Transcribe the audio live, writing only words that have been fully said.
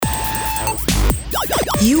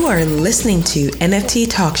You are listening to NFT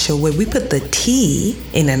Talk Show, where we put the T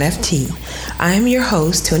in NFT. I am your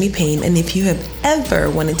host, Tony Payne, and if you have ever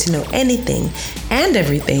wanted to know anything and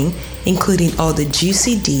everything, including all the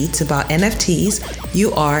juicy deets about NFTs,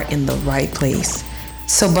 you are in the right place.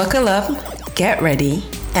 So buckle up, get ready,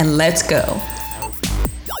 and let's go.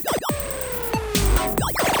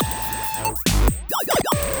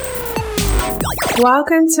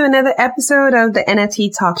 Welcome to another episode of the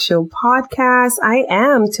NFT Talk Show podcast. I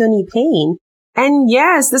am Tony Payne. And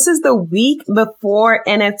yes, this is the week before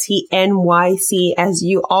NFT NYC. As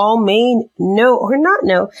you all may know or not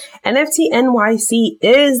know, NFT NYC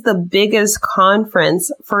is the biggest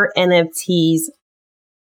conference for NFTs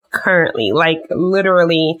currently. Like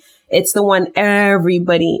literally, it's the one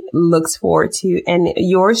everybody looks forward to. And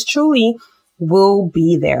yours truly will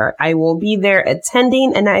be there. I will be there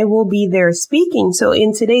attending and I will be there speaking. So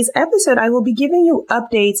in today's episode, I will be giving you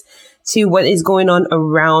updates to what is going on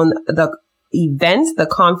around the event, the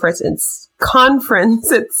conference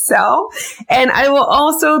itself. And I will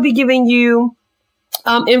also be giving you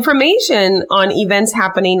information on events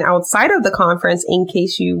happening outside of the conference in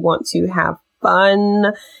case you want to have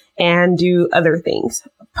fun and do other things.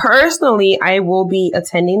 Personally, I will be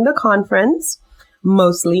attending the conference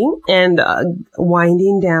mostly and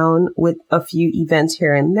winding down with a few events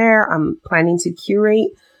here and there. I'm planning to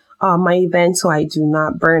curate my event so I do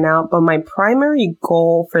not burn out. But my primary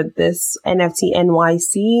goal for this NFT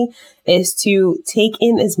NYC is to take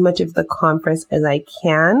in as much of the conference as I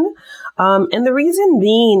can. And the reason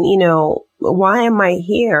being, why am I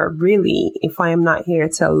here really if I am not here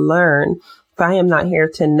to learn, if I am not here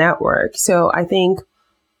to network? So I think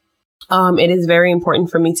it is very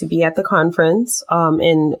important for me to be at the conference,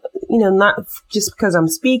 and, not just because I'm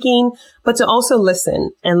speaking, but to also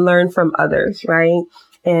listen and learn from others, right?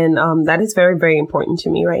 And that is very, very important to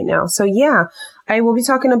me right now. So yeah, I will be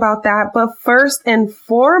talking about that. But first and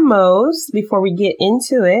foremost, before we get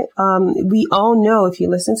into it, we all know, if you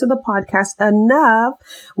listen to the podcast enough,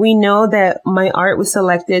 we know that my art was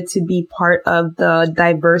selected to be part of the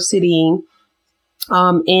diversity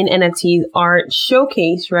in NFT art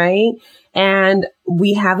showcase, right? And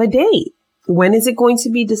we have a date. When is it going to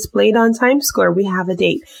be displayed on Times Square? We have a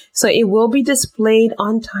date. So it will be displayed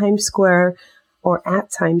on Times Square or at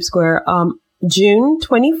Times Square, June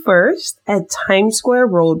 21st at Times Square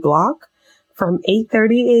Roadblock from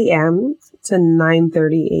 8:30 a.m. to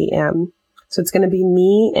 9:30 a.m. So it's going to be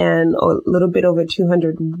me and a little bit over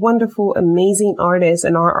 200 wonderful, amazing artists,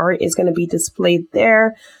 and our art is going to be displayed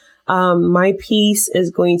there. My piece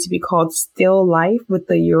is going to be called Still Life with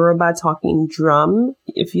the Yoruba talking drum.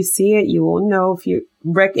 If you see it, you will know.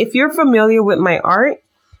 If you're familiar with my art,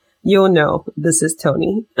 you'll know this is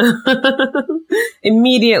Tony.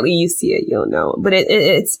 Immediately you see it, you'll know. But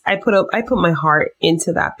I put my heart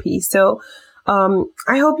into that piece. So,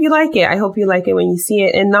 I hope you like it. I hope you like it when you see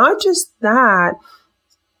it. And not just that,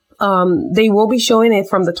 they will be showing it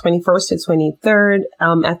from the 21st to 23rd,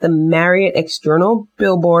 at the Marriott external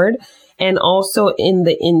billboard and also in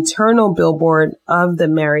the internal billboard of the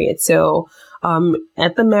Marriott. So,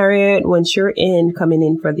 at the Marriott, once you're coming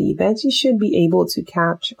in for the event, you should be able to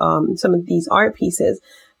catch, some of these art pieces.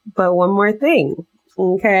 But one more thing.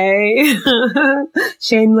 Okay.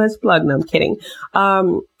 Shameless plug. No, I'm kidding.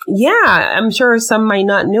 Yeah, I'm sure some might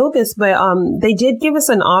not know this, but, they did give us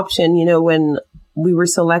an option, when we were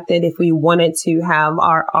selected, if we wanted to have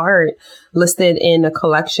our art listed in a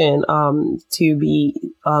collection, to be,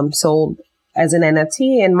 sold as an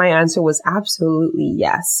NFT. And my answer was absolutely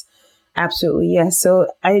yes. Absolutely. Yes.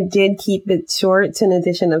 So I did keep it short to an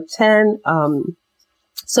edition of 10.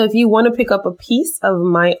 So if you want to pick up a piece of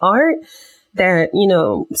my art that,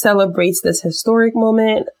 celebrates this historic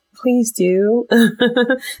moment, please do.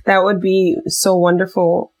 That would be so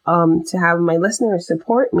wonderful, to have my listeners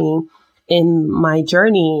support me in my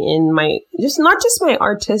journey, in my, not just my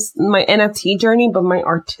NFT journey, but my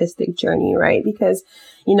artistic journey, right? Because,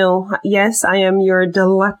 yes, I am your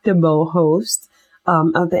delectable host,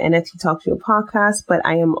 of the NFT Talk Show podcast, but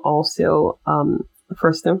I am also,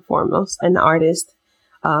 first and foremost, an artist,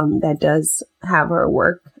 that does have her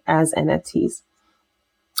work as NFTs.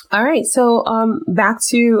 All right. So, back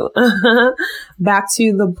to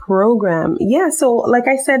the program. Yeah. So like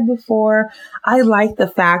I said before, I like the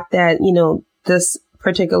fact that, this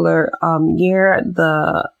particular, year,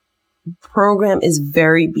 the program is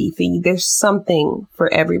very beefy. There's something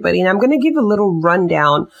for everybody. And I'm going to give a little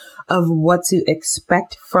rundown of what to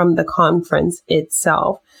expect from the conference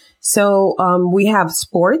itself. So, we have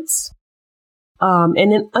sports.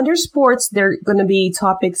 And then under sports, there are going to be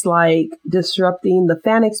topics like disrupting the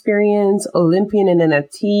fan experience, Olympian and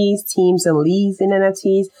NFTs, teams and leagues in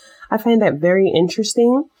NFTs. I find that very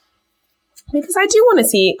interesting because I do want to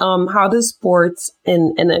see how the sports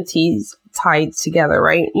and NFTs tied together,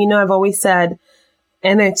 right? I've always said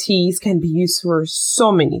NFTs can be used for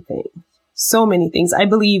so many things. So many things. I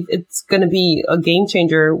believe it's going to be a game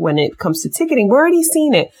changer when it comes to ticketing. We're already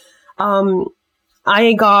seeing it.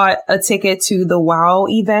 I got a ticket to the WOW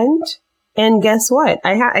event, and guess what?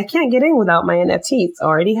 I can't get in without my NFT. It's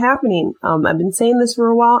already happening. I've been saying this for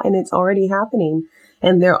a while, and it's already happening.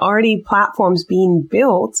 And there are already platforms being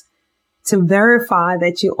built to verify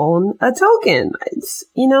that you own a token. It's,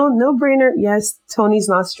 no brainer. Yes, Tony's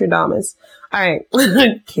Nostradamus. All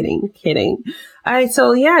right. Kidding. All right.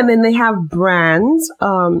 So yeah. And then they have brands.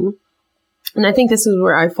 And I think this is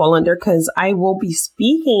where I fall under because I will be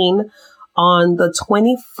speaking on the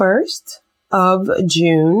 21st of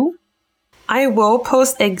June. I will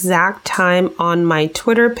post exact time on my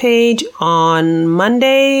Twitter page on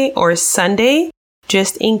Monday or Sunday,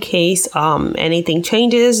 just in case anything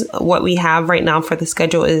changes. What we have right now for the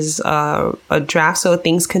schedule is a draft, so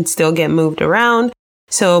things can still get moved around.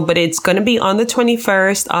 But it's going to be on the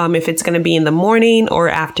 21st. If it's going to be in the morning or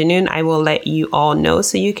afternoon, I will let you all know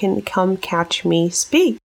so you can come catch me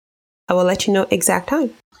speak. I will let you know exact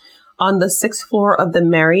time. On the 6th floor of the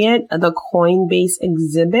Marriott, the Coinbase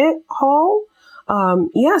exhibit hall.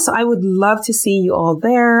 So I would love to see you all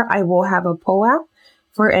there. I will have a POAP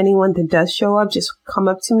for anyone that does show up. Just come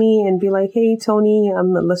up to me and be like, hey, Tony,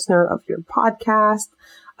 I'm a listener of your podcast.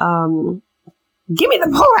 Give me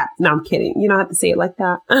the POAP. No, I'm kidding. You don't have to say it like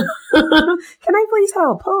that. Can I please have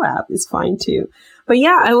a POAP? It's fine too. But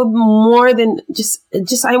yeah, I would more than just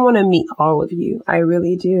I want to meet all of you. I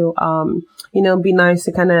really do. Be nice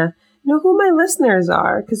to kind of know who my listeners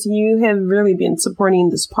are because you have really been supporting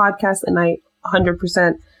this podcast and I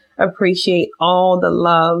 100% appreciate all the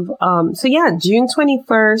love. June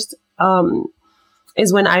 21st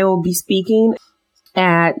is when I will be speaking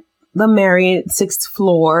at the Marriott 6th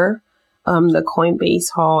floor, the Coinbase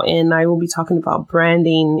hall, and I will be talking about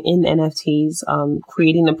branding in NFTs,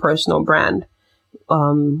 creating a personal brand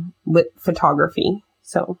with photography.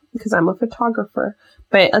 So, because I'm a photographer.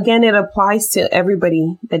 But again, it applies to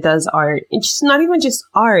everybody that does art. It's just not even just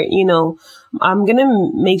art, I'm going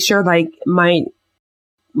to make sure like my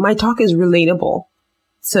talk is relatable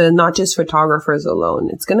to not just photographers alone.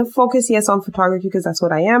 It's going to focus, yes, on photography because that's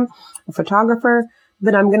what I am, a photographer,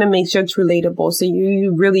 but I'm going to make sure it's relatable. So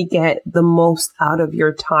you really get the most out of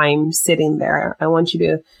your time sitting there. I want you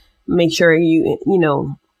to make sure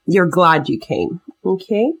you're glad you came.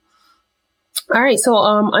 Okay. All right. So,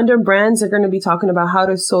 under brands, they're going to be talking about how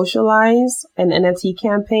to socialize an NFT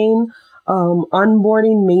campaign,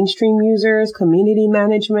 onboarding mainstream users, community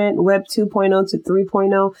management, Web 2.0 to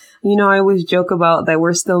 3.0. I always joke about that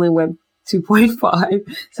we're still in Web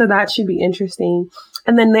 2.5. So that should be interesting.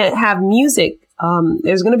 And then they have music.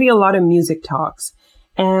 There's going to be a lot of music talks.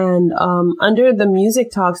 And under the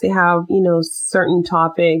music talks, they have, certain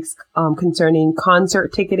topics concerning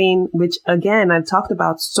concert ticketing, which, again, I've talked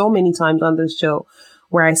about so many times on this show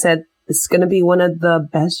where I said it's going to be one of the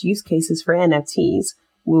best use cases for NFTs.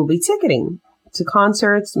 Will be ticketing to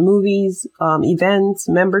concerts, movies, events,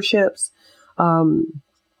 memberships.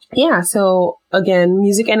 So again,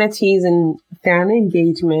 music NFTs and fan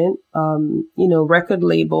engagement, record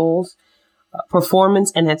labels,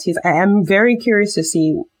 performance NFTs. I am very curious to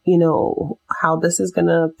see, how this is going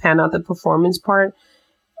to pan out, the performance part.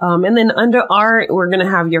 And then under art, we're going to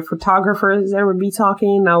have your photographers that will be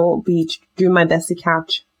talking. I will be doing my best to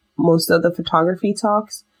catch most of the photography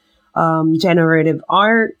talks. Generative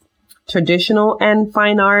art, traditional and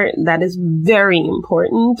fine art. That is very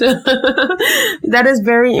important. That is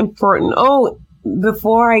very important. Oh,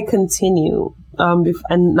 before I continue,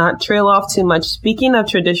 and not trail off too much, speaking of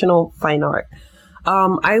traditional fine art,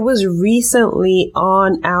 I was recently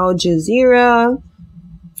on Al Jazeera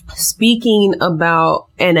speaking about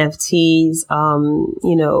NFTs,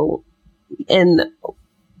 and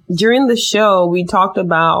during the show, we talked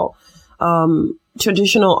about,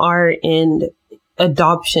 traditional art and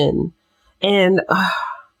adoption. And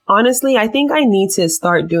honestly, I think I need to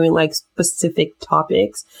start doing like specific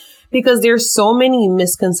topics because there's so many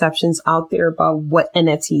misconceptions out there about what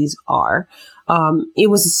NFTs are. It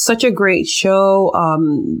was such a great show.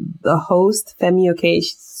 The host, Femi Oke,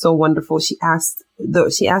 she's so wonderful. She asked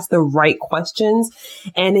the right questions,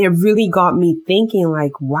 and it really got me thinking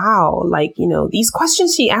like, wow, like, these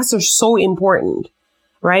questions she asked are so important,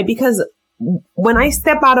 right? Because when I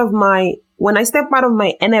step out of my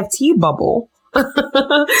NFT bubble,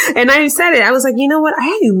 And I said it. I was like, you know what?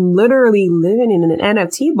 I am literally living in an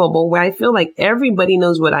NFT bubble where I feel like everybody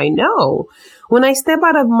knows what I know. When I step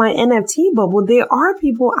out of my NFT bubble, there are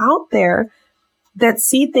people out there that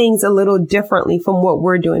see things a little differently from what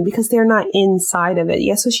we're doing because they're not inside of it.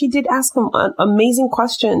 Yeah. So she did ask some amazing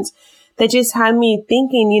questions that just had me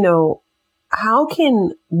thinking, you know, how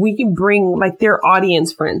can we bring like their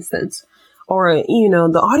audience, for instance, or, you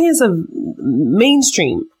know, the audience of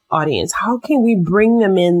mainstream audience, how can we bring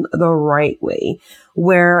them in the right way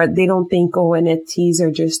where they don't think, oh, NFTs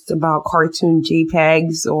are just about cartoon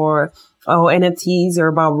JPEGs, or, oh, NFTs are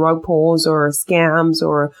about rug pulls or scams,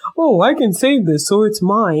 or, oh, I can save this, so it's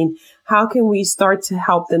mine. How can we start to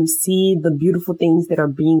help them see the beautiful things that are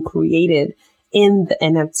being created in the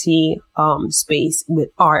NFT space with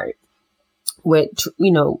art, with,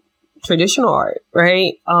 you know, traditional art,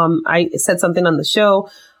 right? I said something on the show.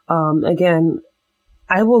 Again,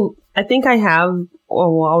 I think I have,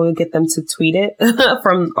 or I will get them to tweet it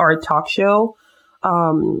from our talk show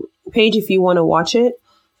page if you want to watch it.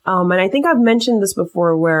 And I think I've mentioned this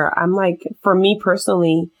before where I'm like, for me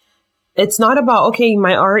personally, it's not about, okay,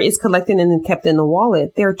 my art is collected and kept in the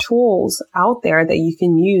wallet. There are tools out there that you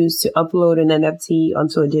can use to upload an NFT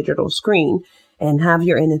onto a digital screen and have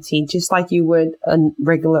your NFT just like you would a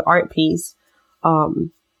regular art piece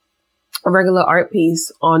on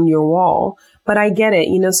your wall. But I get it,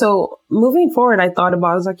 you know, so moving forward, I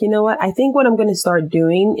was like, you know what? I think what I'm going to start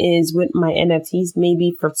doing is with my NFTs,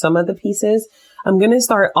 maybe for some of the pieces, I'm going to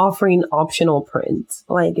start offering optional prints.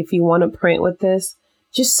 Like if you want to print with this,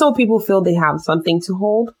 just so people feel they have something to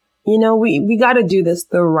hold, you know, we got to do this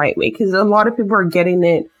the right way because a lot of people are getting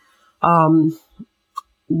it.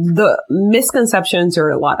 The misconceptions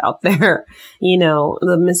are a lot out there, you know,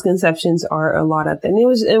 and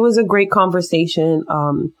it was a great conversation.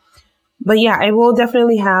 But yeah, I will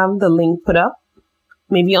definitely have the link put up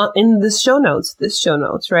maybe in this show notes,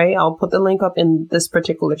 right? I'll put the link up in this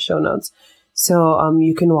particular show notes. So,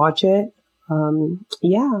 you can watch it.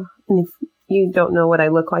 Yeah. And if you don't know what I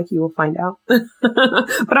look like, you will find out,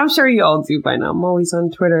 but I'm sure you all do by now. I'm always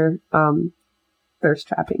on Twitter, thirst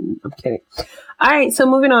trapping. I'm kidding. All right. So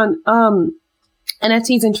moving on,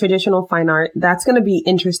 NFTs and traditional fine art. That's going to be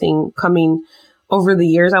interesting coming over the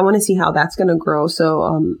years. I want to see how that's going to grow.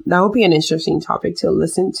 So, that will be an interesting topic to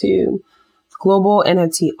listen to. Global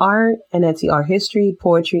NFT art history,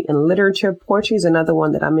 poetry and literature. Poetry is another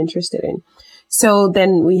one that I'm interested in. So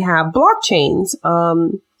then we have blockchains,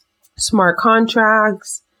 smart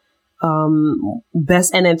contracts,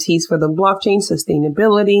 best NFTs for the blockchain,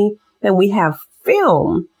 sustainability. Then we have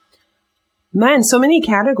film. Man, so many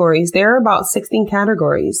categories. There are about 16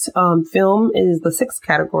 categories. Film is the 6th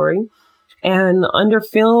category. And under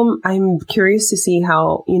film, I'm curious to see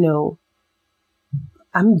how, you know,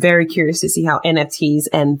 I'm very curious to see how NFTs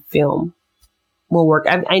and film will work.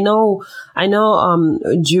 I know,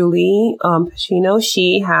 Julie, Pacino,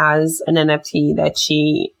 she has an NFT that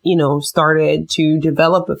she, you know, started to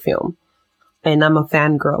develop a film. And I'm a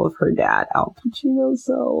fangirl of her dad, Al Pacino.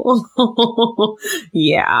 So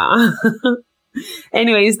yeah.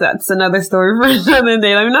 Anyways, that's another story for another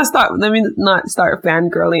day. Let me not start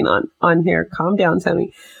fangirling on here. Calm down,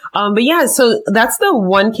 Tony. But yeah, so that's the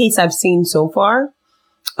one case I've seen so far,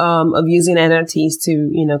 of using NFTs to,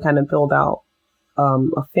 you know, kind of build out,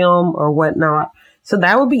 a film or whatnot. So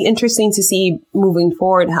that would be interesting to see moving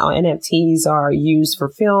forward how NFTs are used for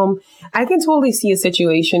film. I can totally see a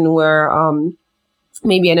situation where,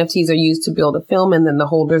 maybe NFTs are used to build a film and then the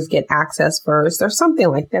holders get access first or something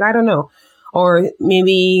like that. I don't know. Or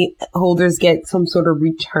maybe holders get some sort of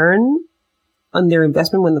return on their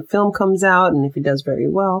investment when the film comes out. And if it does very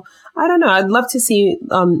well, I don't know. I'd love to see,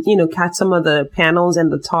 you know, catch some of the panels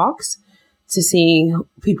and the talks to see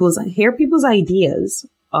hear people's ideas,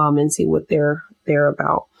 and see what they're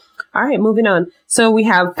about. All right, moving on. So we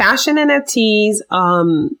have fashion NFTs.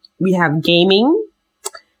 We have gaming.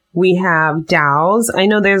 We have DAOs. I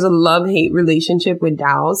know there's a love-hate relationship with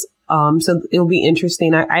DAOs. So it'll be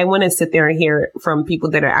interesting. I want to sit there and hear from people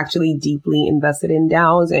that are actually deeply invested in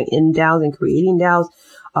DAOs and creating DAOs,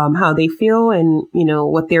 how they feel and, you know,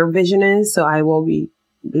 what their vision is. So I will be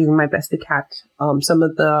doing my best to catch, some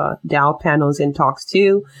of the DAO panels and talks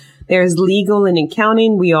too. There's legal and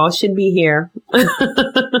accounting. We all should be here.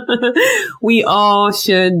 We all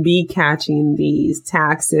should be catching these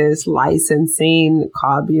taxes, licensing,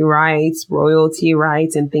 copyrights, royalty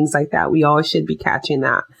rights, and things like that. We all should be catching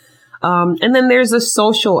that. And then there's a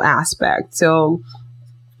social aspect. So,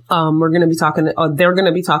 they're going to be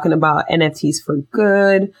talking about NFTs for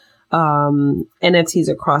good. NFTs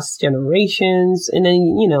across generations, and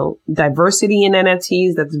then, diversity in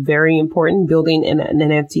NFTs. That's very important. Building an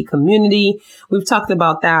NFT community. We've talked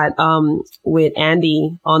about that, with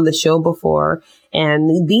Andy on the show before.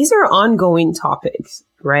 And these are ongoing topics,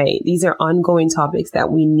 right? These are ongoing topics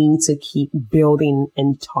that we need to keep building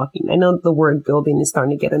and talking. I know the word building is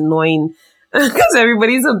starting to get annoying because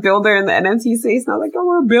everybody's a builder in the NFT space. Not like, oh,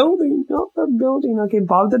 we're building. No, we're building. Okay,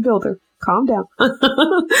 Bob the Builder. Calm down.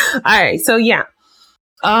 All right. So yeah.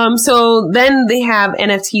 So then they have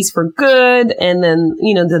NFTs for good. And then,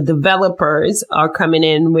 the developers are coming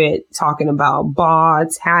in with talking about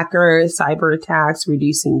bots, hackers, cyber attacks,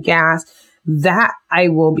 reducing gas. That I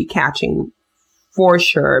will be catching for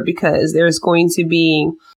sure, because there's going to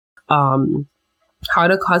be, how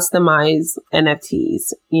to customize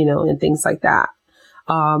NFTs, and things like that.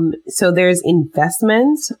 So there's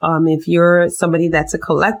investment. If you're somebody that's a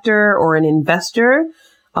collector or an investor,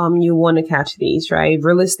 you want to catch these, right?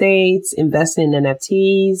 Real estate, invest in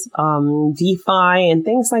NFTs, DeFi and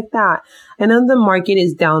things like that. I know the market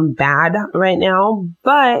is down bad right now,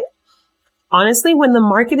 but honestly, when the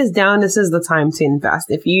market is down, this is the time to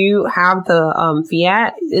invest. If you have the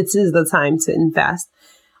fiat, this is the time to invest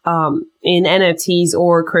in NFTs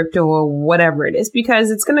or crypto or whatever it is,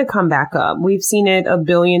 because it's going to come back up. We've seen it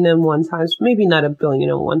 1,000,000,001 times, maybe not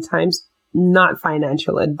 1,000,000,001 times. Not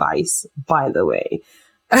financial advice, by the way.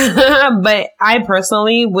 But I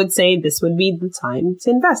personally would say this would be the time to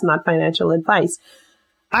invest, not financial advice.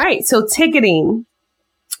 All right. So ticketing.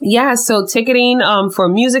 Yeah. So ticketing, for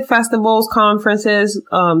music festivals, conferences,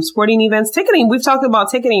 sporting events, ticketing. We've talked about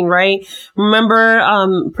ticketing, right?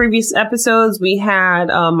 Remember, previous episodes, we had,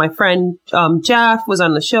 my friend, Jeff was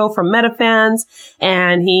on the show from MetaFans,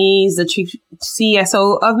 and he's the chief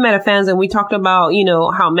CSO of MetaFans. And we talked about,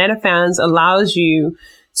 how MetaFans allows you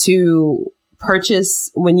to purchase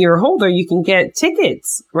when you're a holder, you can get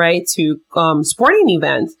tickets, right? To, sporting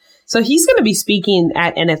events. So he's going to be speaking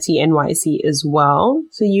at NFT NYC as well.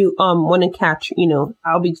 So you want to catch,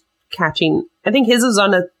 I'll be catching. I think his is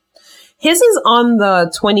on the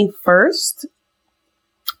 21st.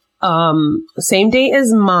 Same day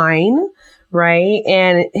as mine, right?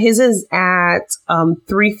 And his is at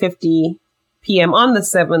 3:50 p.m. on the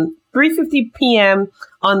 7th, 3:50 p.m.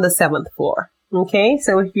 on the 7th floor. Okay,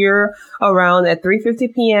 so if you're around at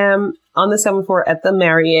 3:50 p.m. on the 7th floor at the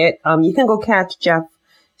Marriott, you can go catch Jeff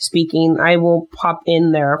speaking. I will pop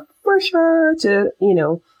in there for sure to,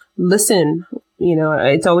 listen.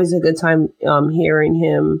 It's always a good time hearing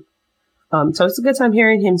him. So it's a good time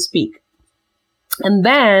hearing him speak. And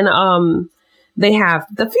then they have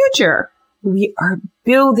the future. We are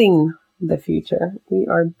building the future. We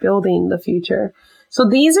are building the future. So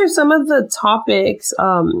these are some of the topics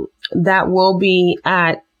that will be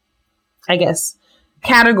at, I guess,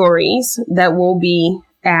 categories that will be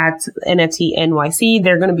at NFT NYC.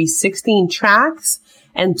 There are going to be 16 tracks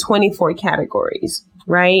and 24 categories,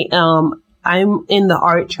 right? I'm in the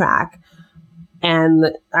art track,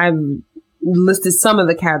 and I've listed some of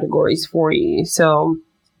the categories for you. So,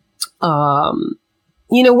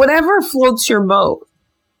 whatever floats your boat.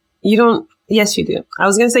 Yes, you do. I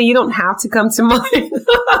was going to say you don't have to come to mine.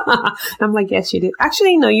 I'm like, yes, you do.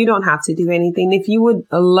 Actually, no, you don't have to do anything. If you would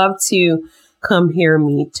love to come hear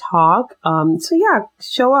me talk. So yeah,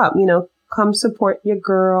 show up, come support your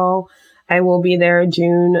girl. I will be there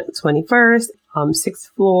June 21st,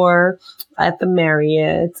 6th floor at the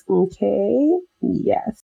Marriott. Okay.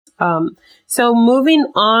 Yes. So moving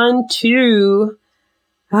on to,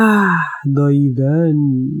 the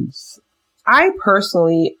events. I'm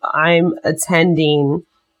attending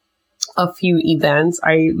a few events.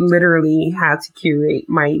 I literally had to curate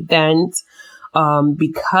my event,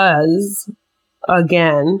 because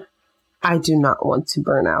again, I do not want to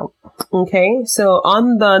burn out. Okay. So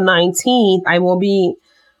on the 19th, I will be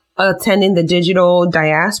attending the Digital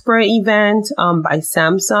Diaspora event, by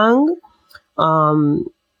Samsung.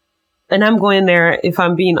 And I'm going there, if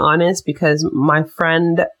I'm being honest, because my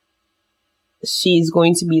friend, she's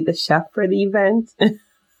going to be the chef for the event.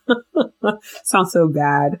 Sounds so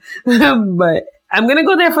bad, but I'm going to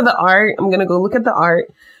go there for the art. I'm going to go look at the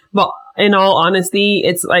art. But in all honesty,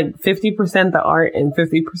 it's like 50% the art and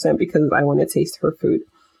 50% because I want to taste her food.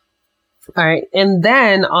 All right. And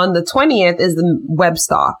then on the 20th is the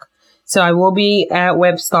Webstock. So I will be at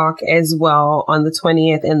Webstock as well on the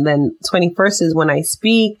 20th. And then 21st is when I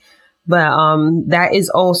speak. But that is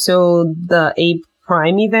also the Ape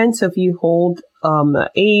Prime event. So if you hold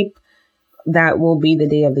Ape, that will be the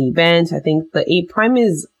day of the event. I think the Ape Prime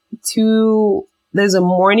is there's a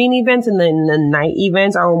morning event and then a night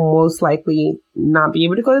event. I will most likely not be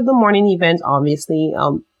able to go to the morning event. Obviously,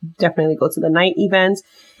 definitely go to the night events.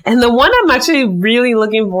 And the one I'm actually really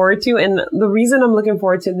looking forward to, and the reason I'm looking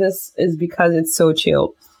forward to this is because it's so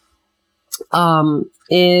chilled,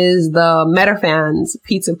 is the MetaFans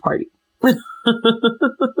pizza party.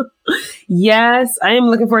 Yes, I am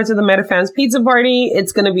looking forward to the MetaFans pizza party.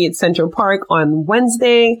 It's going to be at Central Park on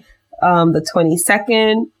Wednesday, the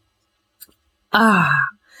 22nd.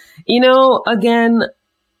 Again,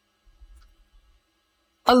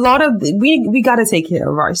 a lot of we got to take care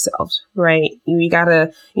of ourselves, right? We got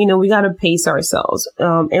to pace ourselves.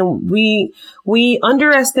 And we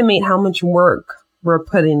underestimate how much work we're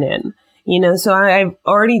putting in. So I've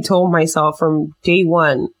already told myself from day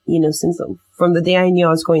one, from the day I knew I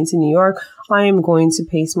was going to New York, I am going to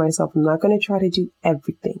pace myself. I'm not going to try to do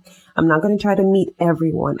everything. I'm not going to try to meet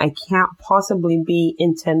everyone. I can't possibly be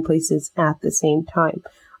in 10 places at the same time.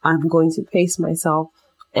 I'm going to pace myself.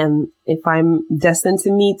 And if I'm destined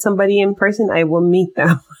to meet somebody in person, I will meet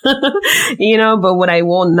them, but what I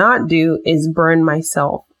will not do is burn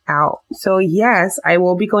myself out. So yes, I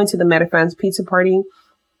will be going to the MetaFans pizza party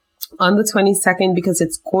on the 22nd because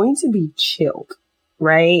it's going to be chilled,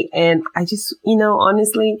 right? And I just,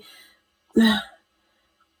 honestly,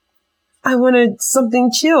 I wanted something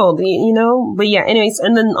chilled, but yeah, anyways.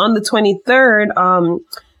 And then on the 23rd,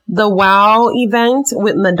 the WOW event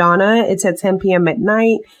with Madonna, it's at 10 p.m. at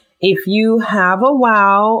night. If you have a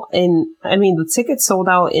WOW, and the tickets sold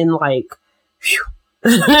out in like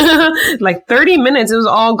 30 minutes, it was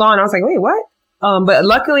all gone. I was like, wait, what? But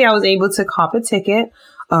luckily I was able to cop a ticket.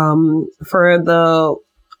 I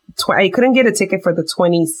couldn't get a ticket for the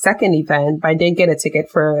 22nd event, but I did get a ticket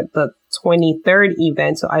for the 23rd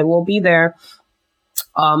event. So I will be there,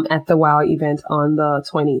 at the WOW event on the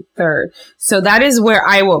 23rd. So that is where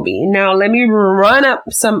I will be. Now let me run up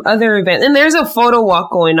some other events. And there's a photo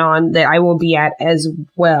walk going on that I will be at as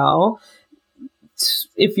well.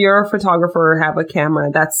 If you're a photographer or have a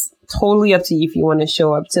camera, that's totally up to you if you want to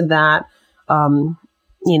show up to that.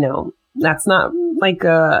 That's not like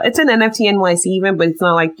it's an NFT NYC event, but it's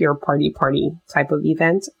not like your party type of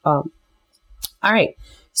event. All right.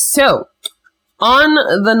 So on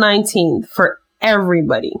the 19th for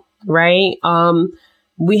everybody, right?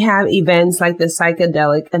 We have events like the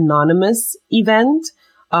Psychedelic Anonymous event.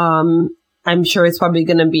 I'm sure it's probably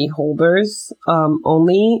going to be holders,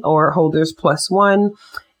 only, or holders +1.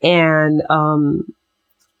 And,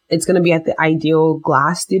 it's going to be at the Ideal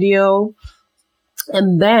Glass Studio.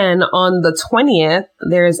 And then on the 20th,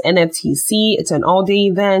 there's NFTC. It's an all-day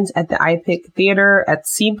event at the iPic Theater at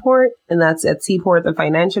Seaport, and that's at Seaport, the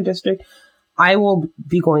financial district. I will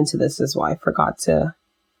be going to this as well. I forgot to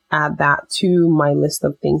add that to my list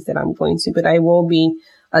of things that I'm going to, but I will be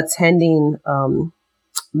attending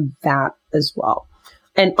that as well.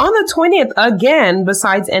 And on the 20th, again,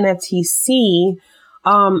 besides NFTC,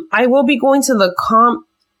 I will be going to the Comp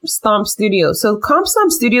Stomp Studio. So Comp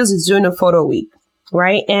Stomp Studios is doing a photo week,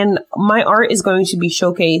 right? And my art is going to be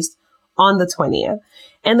showcased on the 20th.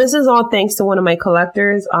 And this is all thanks to one of my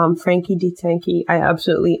collectors, Frankie D. Tanky. I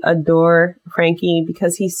absolutely adore Frankie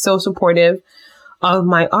because he's so supportive of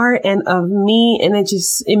my art and of me. And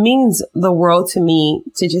it means the world to me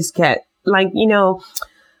to just get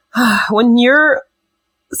when you're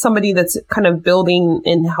somebody that's kind of building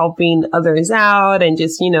and helping others out and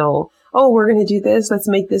just, oh, we're going to do this. Let's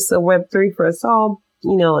make this a Web3 for us all,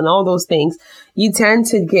 and all those things. You tend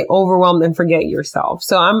to get overwhelmed and forget yourself.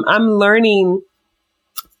 So I'm learning,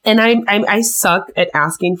 and I suck at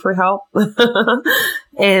asking for help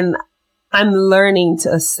and I'm learning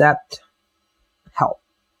to accept help,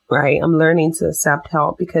 right? I'm learning to accept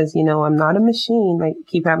help because, I'm not a machine. I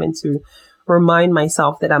keep having to remind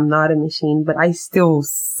myself that I'm not a machine, but I still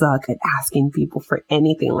suck at asking people for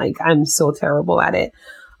anything. Like, I'm so terrible at it.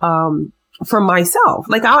 For myself,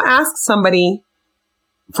 like I'll ask somebody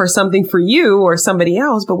for something for you or somebody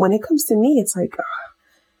else, but when it comes to me, it's like,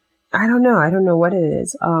 I don't know what it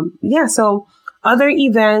is. So other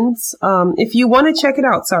events, if you want to check it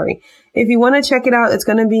out, it's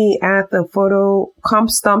going to be at the Photo Comp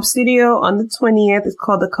Stomp Studio on the 20th. It's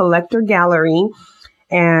called the Collector Gallery.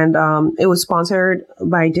 And, it was sponsored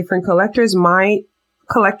by different collectors. My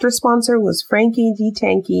collector sponsor was Frankie D.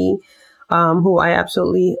 Tanky, who I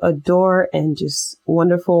absolutely adore and just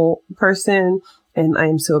wonderful person. And I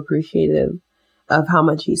am so appreciative of how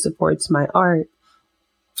much he supports my art.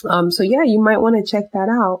 So yeah, you might want to check that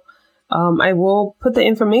out. I will put the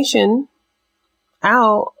information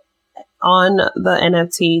out on the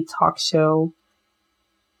NFT Talk Show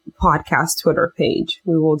podcast Twitter page.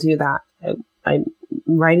 We will do that. I'm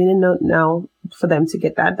writing a note now for them to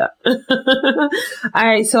get that done. All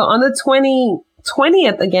right. So on the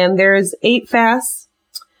 20th, again, there's 8 Fest.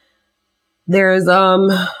 There's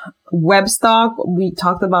Webstock. We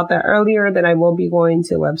talked about that earlier, that I will be going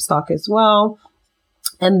to Webstock as well.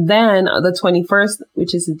 And then the 21st,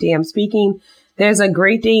 which is the day I'm speaking, there's a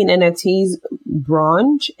Great Day in NFTs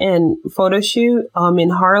brunch and photo shoot in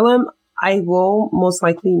Harlem. I will most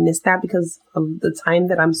likely miss that because of the time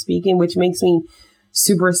that I'm speaking, which makes me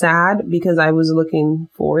super sad because I was looking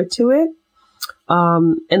forward to it.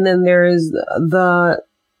 And then there's the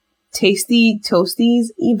Tasty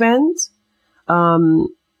Toasties event.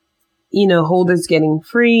 Holders getting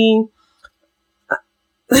free.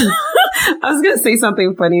 I was going to say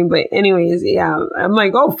something funny, but anyways, yeah, I'm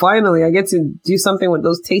like, oh, finally, I get to do something with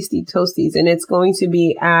those Tasty Toasties, and it's going to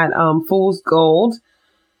be at Fool's Gold.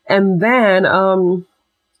 And then, God,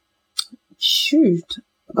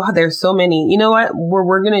 there's so many. You know what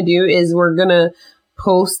we're going to do is we're going to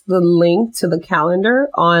post the link to the calendar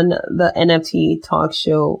on the NFT Talk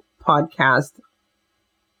Show podcast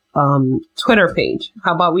Twitter page.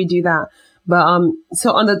 How about we do that? But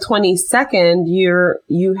so on the 22nd,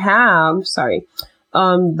 you have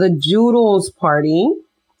the Doodles party,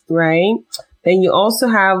 right? Then you also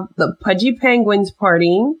have the Pudgy Penguins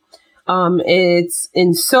party. It's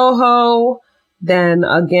in Soho. Then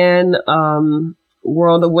again,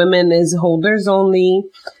 World of Women is holders only.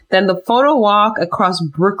 Then the photo walk across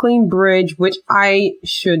Brooklyn Bridge, which I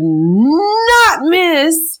should not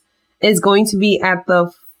miss, is going to be at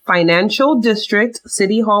the Financial District,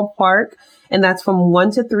 City Hall Park. And that's from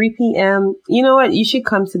 1 to 3 p.m. You know what? You should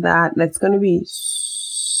come to that. That's going to be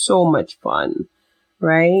so much fun,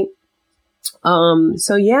 right?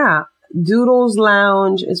 So yeah, Doodles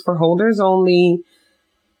Lounge is for holders only.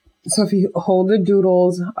 So if you hold the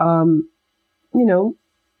Doodles, you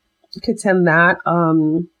could attend that.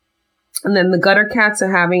 And then the Gutter Cats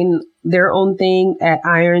are having their own thing at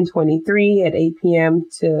Iron 23 at 8 p.m.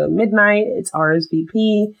 to midnight. It's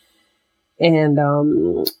RSVP. And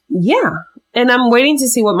yeah. And I'm waiting to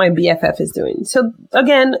see what my BFF is doing. So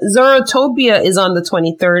again, Zootopia is on the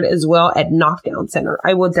 23rd as well at Knockdown Center.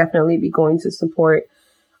 I will definitely be going to support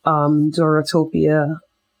Zootopia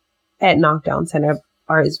at Knockdown Center,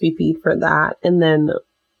 RSVP for that. And then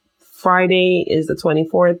Friday is the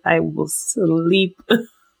 24th. I will sleep.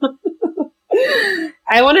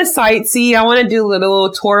 I want to sightsee. I want to do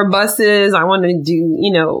little tour buses. I want to do,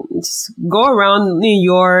 just go around New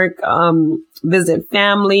York, visit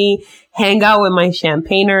family, hang out with my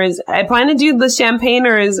champagners. I plan to do the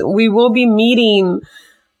champagners. We will be meeting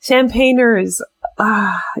champagners.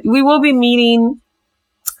 We will be meeting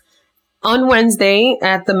on Wednesday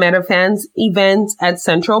at the MetaFans event at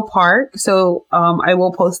Central Park. So, I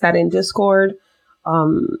will post that in Discord,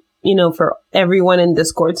 for everyone in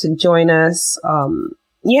Discord to join us.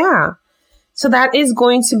 Yeah. So that is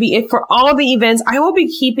going to be it for all the events. I will be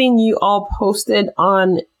keeping you all posted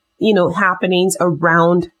on, happenings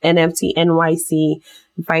around NFT NYC.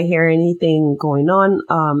 If I hear anything going on,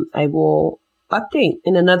 I will update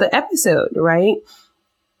in another episode, right?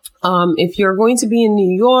 If you're going to be in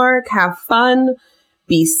New York, have fun,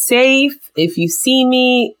 be safe. If you see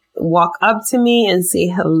me, walk up to me and say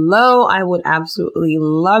hello. I would absolutely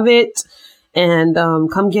love it. And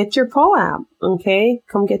come get your POAP, okay?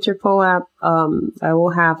 Come get your POAP. I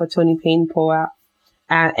will have a Tony Payne POAP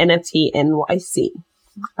at NFT NYC.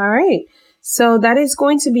 All right. So that is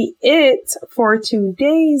going to be it for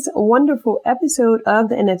today's wonderful episode of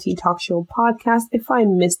the NFT Talk Show podcast. If I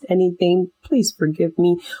missed anything, please forgive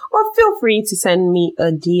me, or feel free to send me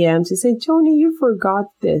a DM to say, Joni, you forgot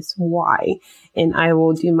this. Why? And I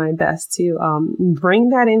will do my best to bring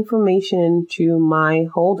that information to my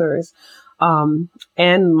holders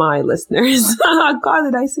and my listeners. God,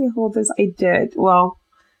 did I say holders? I did. Well,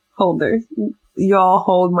 holders. Y'all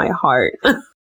hold my heart.